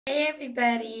Hey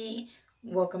everybody,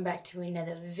 welcome back to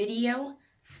another video.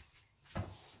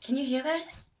 Can you hear that?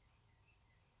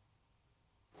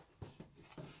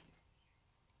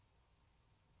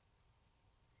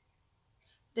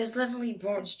 There's literally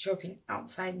birds chirping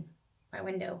outside my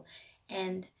window,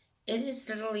 and it is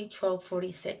literally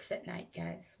 12:46 at night,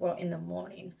 guys. Well, in the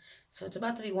morning. So it's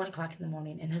about to be 1 o'clock in the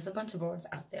morning, and there's a bunch of birds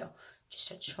out there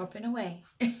just chirping away.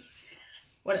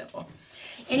 Whatever.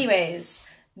 Anyways,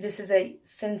 this is a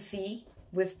Scentsy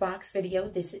Whiff box video.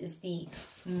 This is the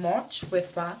March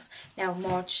Whiff box. Now,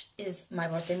 March is my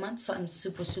birthday month, so I'm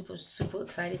super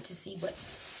excited to see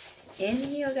what's in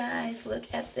here, guys. Look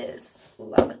at this.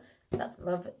 Love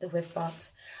the Whiff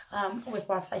box. Whiff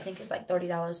box, I think, is like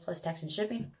 $30 plus tax and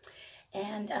shipping.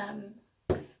 And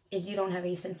if you don't have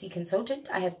a Scentsy consultant,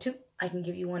 I have two. I can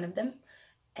give you one of them.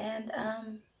 And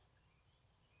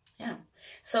yeah.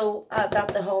 So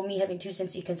about the whole me having two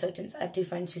Scentsy consultants, I have two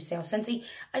friends who sell Scentsy.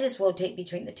 I just rotate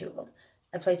between the two of them.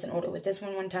 I place an order with this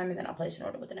one time, and then I'll place an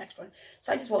order with the next one.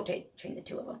 So I just rotate between the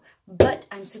two of them. But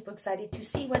I'm super excited to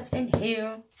see what's in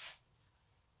here.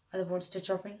 Are the birds still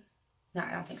chirping? No,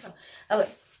 I don't think so.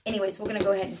 Okay. Anyways, we're going to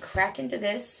go ahead and crack into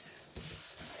this.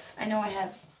 I know I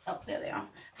have... Oh, there they are.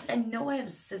 I know I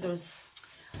have scissors.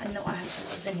 I know I have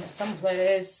scissors in here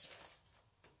someplace.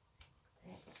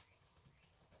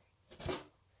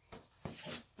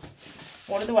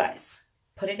 Word of the wise.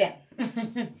 Put it down.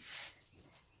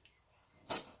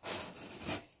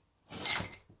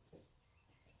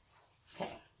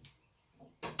 Okay.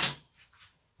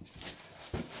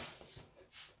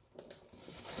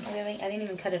 I didn't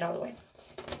even cut it all the way.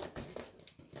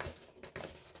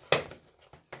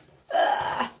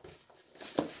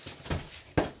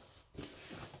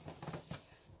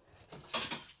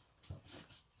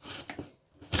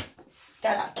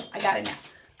 I got it now.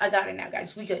 I got it now,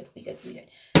 guys. We good.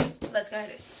 Let's go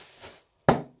ahead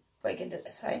and break into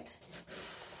this, right?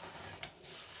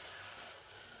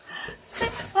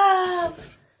 Sing with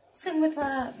love. Sing with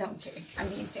love. No, I'm kidding. I'm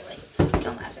being silly.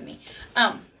 Don't laugh at me.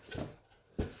 I'm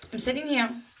sitting here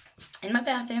in my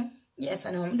bathroom. Yes,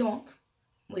 I know I'm drunk.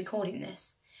 I'm recording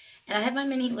this. And I have my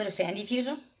mini little fan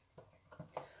diffuser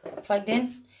plugged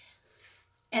in.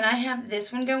 And I have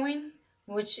this one going,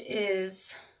 which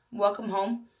is Welcome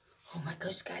Home. Oh my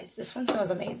gosh, guys, this one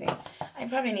smells amazing. I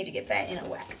probably need to get that in a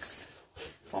wax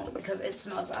form because it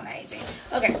smells amazing.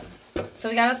 Okay, so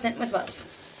we got our Scent with Love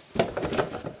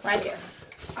right here.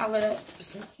 Our little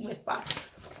Whiff box.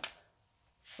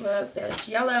 Look, there's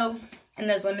yellow and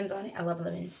there's lemons on it. I love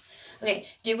lemons. Okay,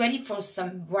 get ready for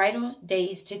some brighter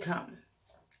days to come.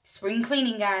 Spring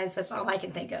cleaning, guys. That's all I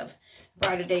can think of.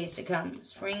 Brighter days to come.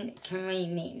 Spring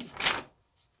cleaning.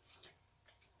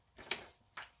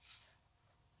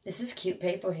 This is cute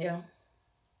paper here.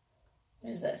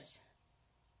 What is this?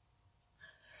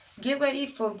 Get ready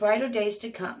for brighter days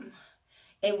to come.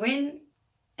 A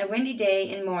windy day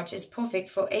in March is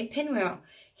perfect for a pinwheel.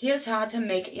 Here's how to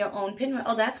make your own pinwheel.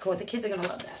 Oh, that's cool. The kids are going to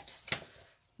love that.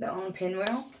 Their own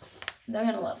pinwheel. They're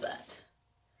going to love that.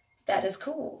 That is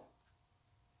cool.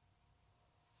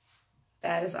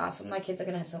 That is awesome. My kids are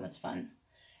going to have so much fun.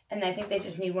 And I think they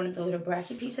just need one of the little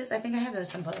bracket pieces. I think I have those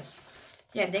someplace.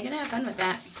 Yeah, they're going to have fun with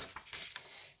that.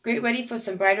 Get ready for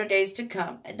some brighter days to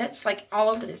come. And that's like all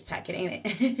over this packet, ain't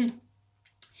it?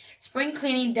 Spring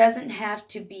cleaning doesn't have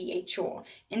to be a chore.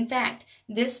 In fact,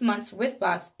 this month's Whiff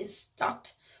box is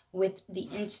stocked with the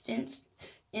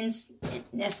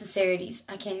necessities.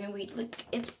 I can't even read. Look,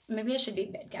 maybe I should be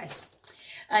in bed, guys.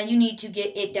 You need to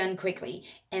get it done quickly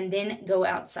and then go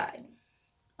outside.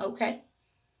 Okay.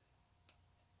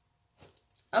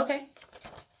 Okay.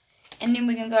 And then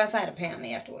we can go outside,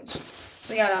 apparently, afterwards.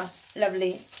 We got our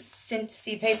lovely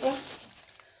Scentsy paper.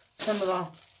 Some of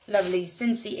our lovely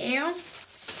Scentsy air.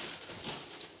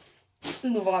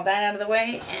 Move all that out of the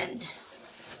way. And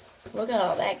look at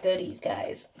all that goodies,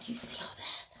 guys. Do you see all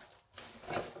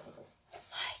that?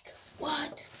 Like,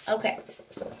 what? Okay.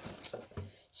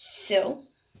 So,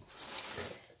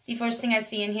 the first thing I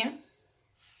see in here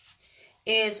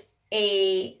is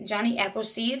a Johnny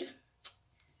Appleseed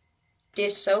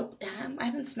dish soap. I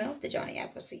haven't smelled the Johnny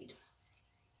Appleseed.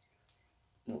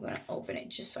 We're going to open it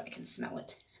just so I can smell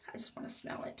it. I just want to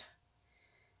smell it.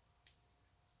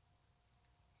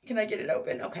 Can I get it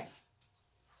open? Okay.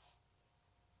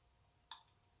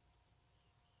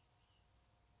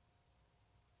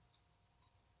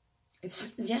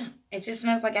 Yeah, it just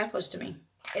smells like apples to me.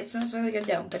 It smells really good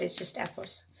though, but it's just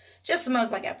apples. Just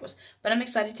smells like apples. But I'm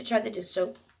excited to try the dish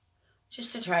soap.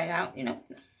 Just to try it out, you know.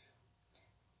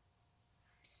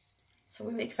 So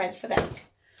really excited for that.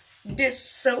 Dish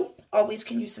soap. Always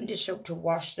can use some dish soap to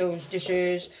wash those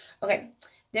dishes. Okay.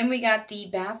 Then we got the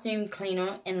bathroom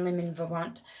cleaner in lemon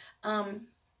Vermont.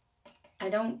 I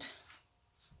don't...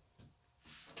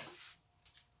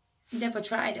 Never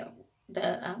tried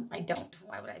I don't.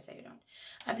 Why would I say I don't?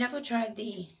 I've never tried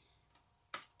the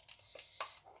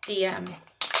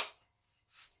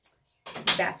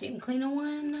bathroom cleaner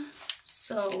one.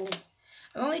 So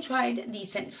I've only tried the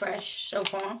Scent Fresh so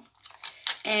far,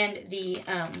 and the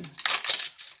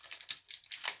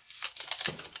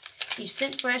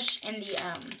Scent Fresh and the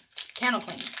Candle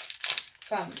Clean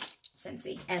from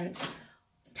Scentsy. And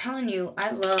I'm telling you,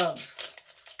 I love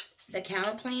the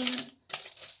Candle Clean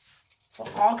for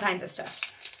all kinds of stuff.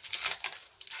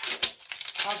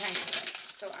 All kinds of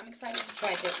stuff. So I'm excited to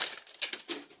try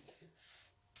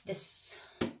this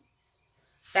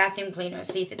bathroom cleaner,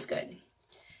 see if it's good.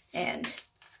 And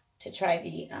to try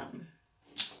the,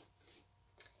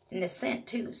 in the scent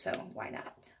too, so why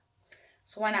not?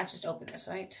 So why not just open this,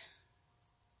 right?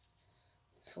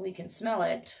 So we can smell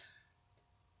it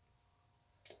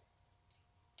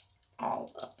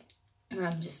all up. And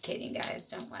I'm just kidding, guys.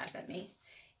 Don't laugh at me.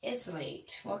 It's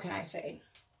late. What can I say?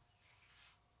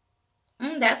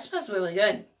 That smells really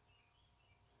good.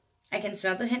 I can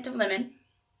smell the hint of lemon.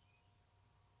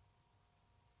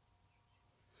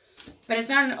 But it's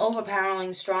not an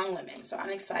overpowering strong lemon, so I'm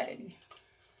excited.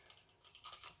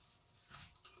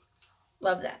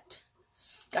 Love that.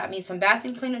 Got me some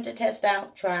bathroom cleaner to test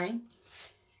out, try.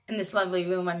 In this lovely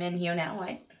room I'm in here now,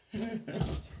 right?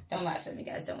 Don't laugh at me,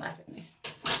 guys. Don't laugh at me.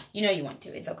 You know you want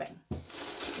to. It's okay.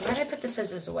 Why did I put the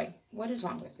scissors away? What is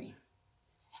wrong with me?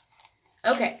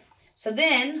 Okay. So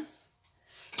then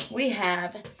we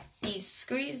have the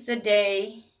Squeeze the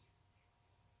Day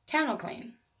Candle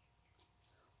Clean.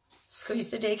 Squeeze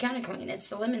the Day Candle Clean. It's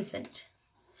the lemon scent.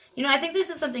 You know, I think this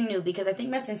is something new because I think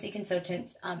my Scentsy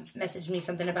consultant messaged me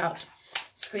something about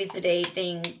Squeeze the Day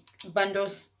thing,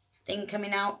 bundles thing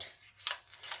coming out.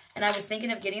 And I was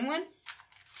thinking of getting one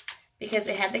because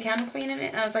it had the Candle Clean in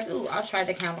it. And I was like, ooh, I'll try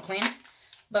the Candle Clean.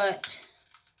 But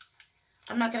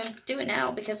I'm not going to do it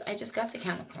now because I just got the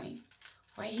Candle Clean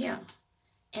right here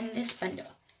in this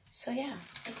bundle. So, yeah,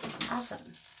 awesome.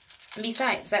 And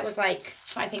besides, that was like,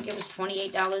 I think it was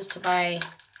 $28 to buy, I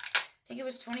think it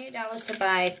was $28 to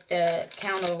buy the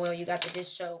counter where you got the dish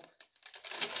soap,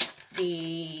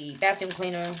 the bathroom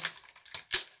cleaner,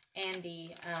 and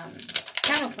the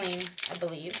Candle Clean, I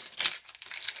believe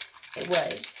it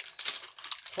was,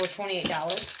 for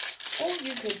 $28. Or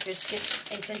you could just get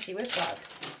a Scentsy Whiff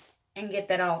box and get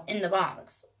that all in the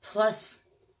box. Plus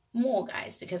more,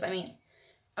 guys. Because, I mean,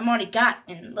 I'm already got,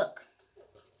 and look.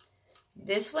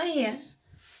 This way here,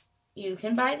 you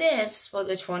can buy this for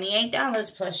the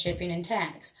 $28 plus shipping and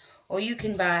tax. Or you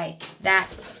can buy that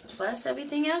plus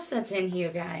everything else that's in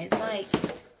here, guys. Like,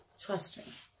 trust me.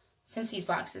 Scentsy's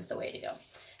box is the way to go.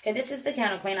 Okay, this is the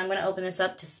Candle Clean. I'm going to open this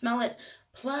up to smell it.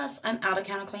 Plus, I'm out of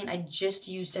Candle Clean. I just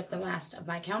used up the last of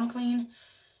my Candle Clean.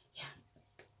 Yeah.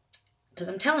 Because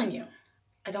I'm telling you,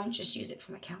 I don't just use it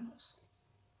for my candles.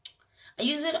 I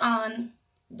use it on,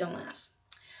 don't laugh.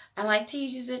 I like to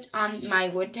use it on my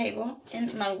wood table,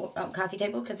 and my coffee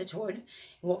table, because it's wood.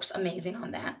 It works amazing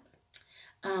on that.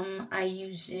 I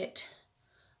use it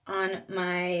on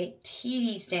my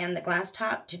TV stand, the glass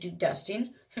top, to do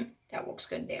dusting. That works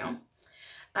good there.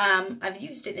 I've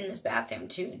used it in this bathroom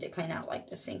too to clean out like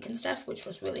the sink and stuff, which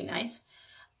was really nice.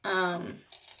 I've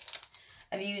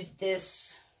used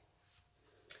this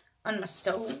on my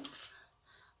stove,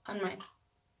 on my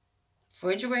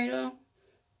refrigerator,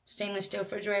 stainless steel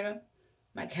refrigerator,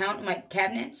 my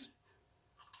cabinets.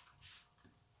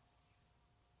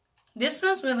 This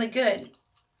smells really good.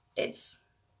 It's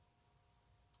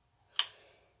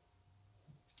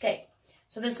okay.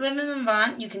 So this lemon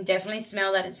Vermont, you can definitely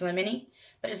smell that it's lemony.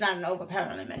 But it's not an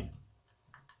overpowering lemon.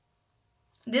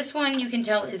 This one you can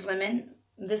tell is lemon.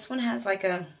 This one has like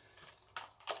a,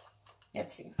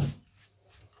 let's see,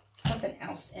 something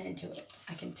else into it.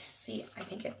 I can see it. I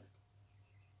think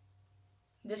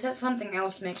this has something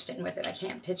else mixed in with it. I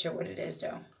can't picture what it is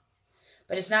though.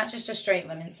 But it's not just a straight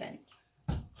lemon scent.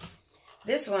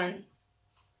 This one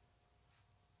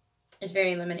is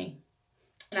very lemony.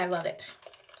 And I love it.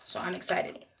 So I'm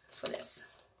excited for this.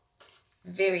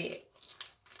 Very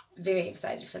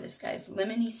excited for this, guys.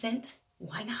 Lemony scent.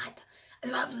 Why not? I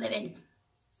love lemon.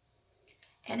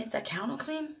 And it's a Candle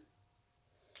Clean.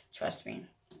 Trust me.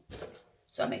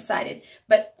 So I'm excited.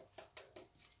 But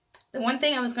the one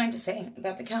thing I was going to say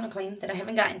about the Candle Clean that I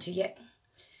haven't gotten to yet,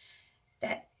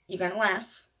 that you're going to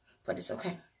laugh, but it's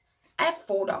okay. I have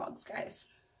 4 dogs, guys.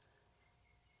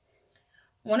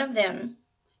 One of them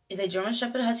is a German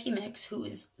Shepherd Husky mix who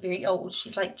is very old.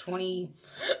 She's like 20...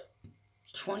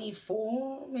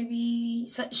 24, maybe.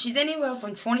 So she's anywhere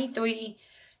from 23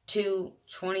 to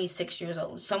 26 years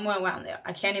old, somewhere around there.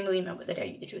 I can't even remember, to tell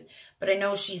you the truth. But I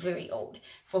know she's very old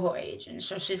for her age, and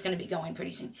so she's going to be going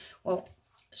pretty soon. Well,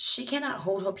 she cannot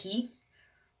hold her pee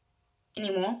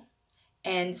anymore,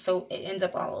 and so it ends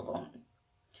up all over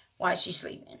while she's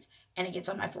sleeping, and it gets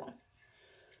on my floor.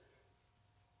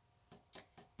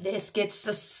 This gets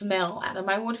the smell out of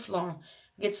my wood floor,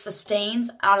 gets the stains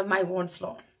out of my wood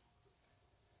floor.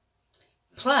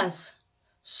 Plus,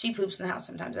 she poops in the house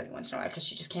sometimes every once in a while because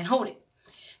she just can't hold it.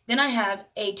 Then I have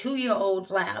a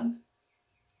 2-year-old lab.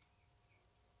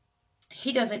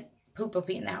 He doesn't poop or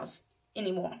pee in the house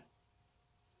anymore.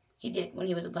 He did when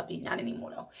he was a puppy. Not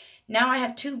anymore, though. Now I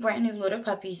have 2 brand new little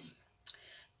puppies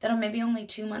that are maybe only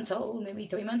 2 months old, maybe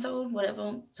 3 months old,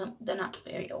 whatever. They're not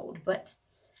very old, but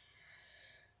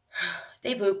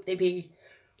they poop, they pee.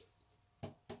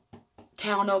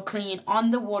 Counter clean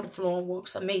on the wood floor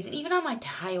works amazing. Even on my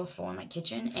tile floor in my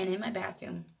kitchen and in my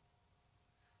bathroom.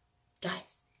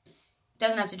 Guys, it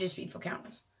doesn't have to just be for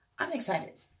counters. I'm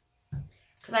excited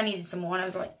because I needed some more, and I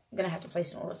was like, I'm going to have to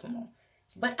place an order for more.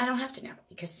 But I don't have to now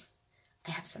because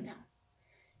I have some now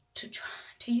to try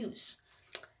to use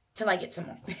till I get some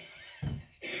more.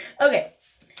 Okay,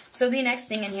 so the next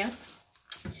thing in here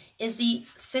is the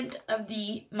scent of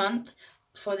the month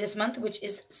for this month, which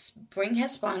is Spring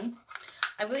Has Sprung.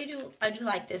 I do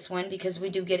like this one because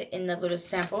we do get it in the little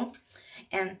sample,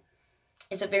 and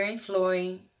it's a very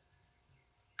flowery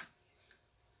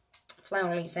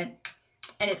scent,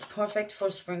 and it's perfect for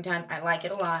springtime. I like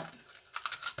it a lot.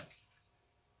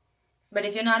 But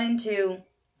if you're not into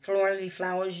florally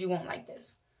flowers, you won't like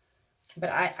this. But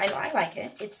I like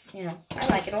it. It's, you know, I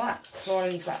like it a lot.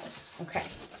 Florally flowers. Okay.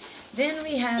 Then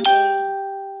we have a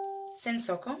scent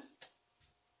circle.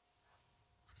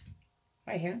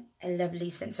 Right here. A lovely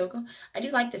scent circle. I do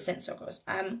like the scent circles.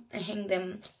 I hang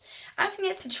them. I haven't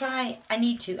yet to try. I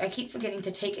need to. I keep forgetting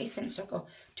to take a scent circle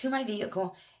to my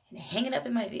vehicle and hang it up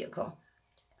in my vehicle.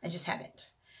 I just haven't.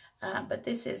 But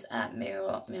this is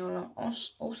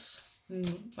Os.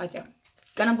 Right there.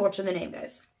 Gonna butcher the name,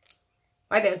 guys.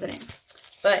 Right there's the name.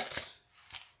 But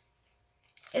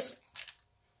it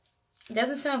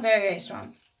doesn't smell very, very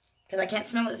strong. Because I can't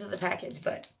smell it through the package,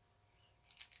 but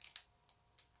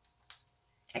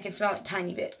I can smell it a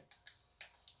tiny bit.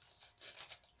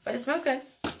 But it smells good.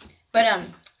 But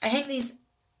I hang these.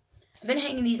 I've been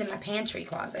hanging these in my pantry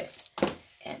closet.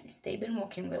 And they've been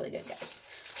working really good, guys.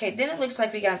 Okay, then it looks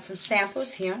like we got some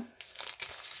samples here.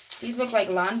 These look like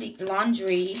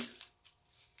laundry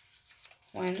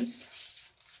ones.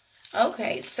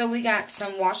 Okay, so we got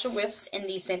some washer whiffs in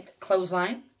the scent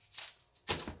clothesline.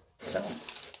 So,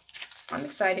 I'm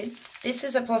excited. This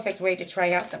is a perfect way to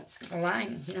try out the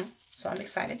line, you know. So, I'm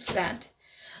excited for that.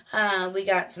 We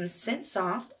got some Scent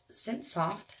Soft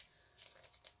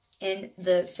in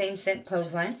the same scent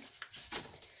clothesline.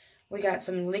 We got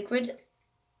some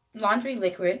laundry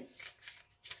liquid.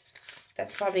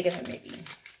 That's probably going to maybe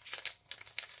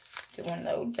do one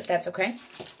load, but that's okay.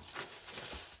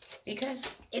 Because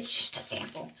it's just a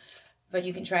sample. But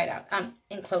you can try it out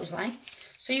in clothesline.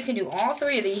 So you can do all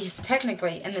 3 of these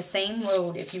technically in the same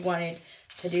load if you wanted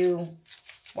to do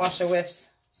washer whiffs,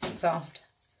 Scent Soft,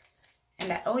 and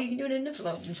that. Oh, you can do it in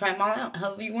different loads and try them all out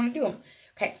however you want to do them.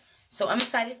 Okay, so I'm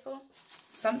excited for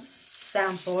some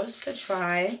samples to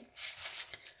try.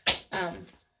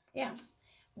 Yeah.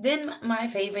 Then my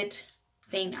favorite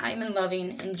thing I'm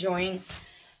enjoying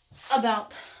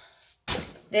about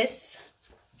this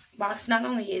box, not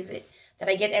only is it that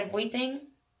I get everything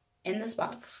in this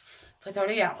box for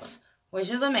 $30, which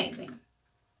is amazing.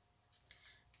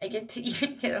 I get to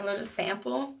even get a little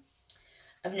sample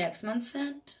of next month's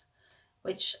scent,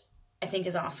 which I think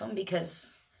is awesome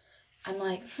because I'm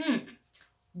like,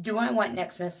 do I want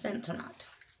next month's scent or not?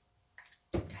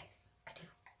 Guys, I do.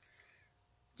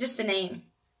 Just the name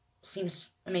seems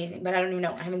amazing, but I don't even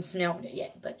know. I haven't smelled it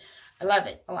yet, but I love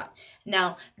it a lot.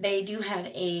 Now, they do have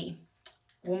a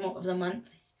warmer of the month,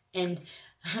 and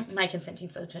my consenting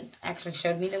husband actually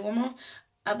showed me the warmer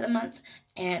of the month,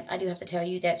 and I do have to tell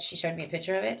you that she showed me a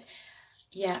picture of it.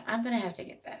 Yeah, I'm going to have to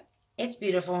get that. It's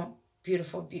beautiful,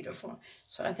 beautiful, beautiful.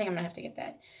 So I think I'm going to have to get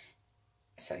that.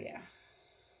 So, yeah.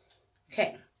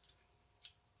 Okay.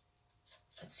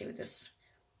 Let's see what this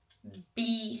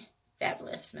Be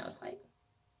Fabulous smells like.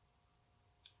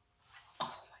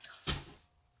 Oh, my God.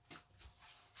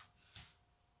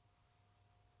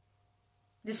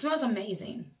 This smells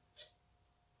amazing.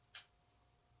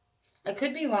 I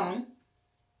could be wrong,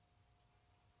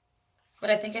 but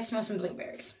I think I smell some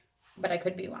blueberries. But I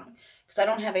could be wrong, because I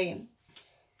don't have a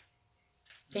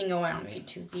thing around me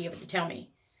to be able to tell me.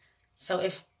 So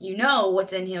if you know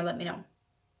what's in here, let me know.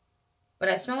 But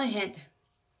I smell a hint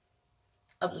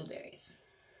of blueberries.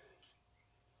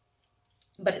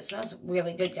 But it smells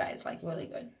really good, guys. Like, really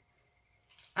good.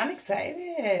 I'm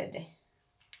excited.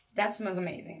 That smells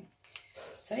amazing.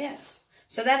 So, yes.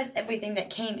 So, that is everything that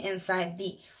came inside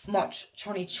the March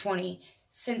 2020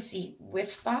 Scentsy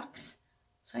Whiff box.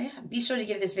 So, yeah. Be sure to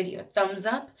give this video a thumbs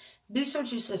up. Be sure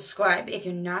to subscribe if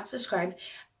you're not subscribed.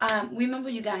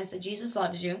 Remember, you guys, that Jesus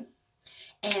loves you.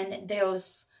 And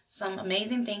there's some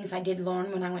amazing things I did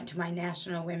learn when I went to my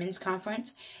National Women's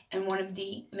Conference. And one of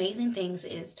the amazing things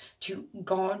is to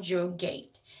guard your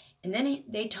gate. And then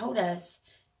they told us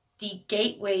the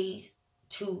gateways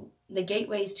to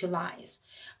lies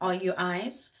are your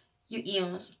eyes, your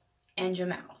ears, and your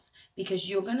mouth. Because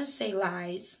you're going to say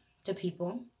lies to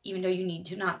people, even though you need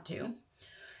to not to.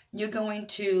 You're going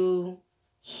to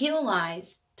hear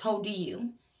lies told to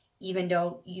you, even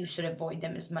though you should avoid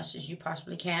them as much as you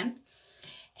possibly can.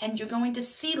 And you're going to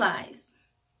see lies,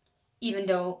 even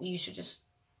though you should just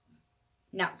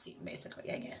not see them,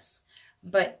 basically, I guess.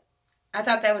 But I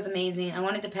thought that was amazing. I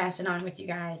wanted to pass it on with you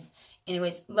guys.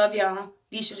 Anyways, love y'all.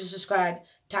 Be sure to subscribe.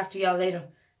 Talk to y'all later.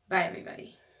 Bye,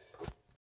 everybody.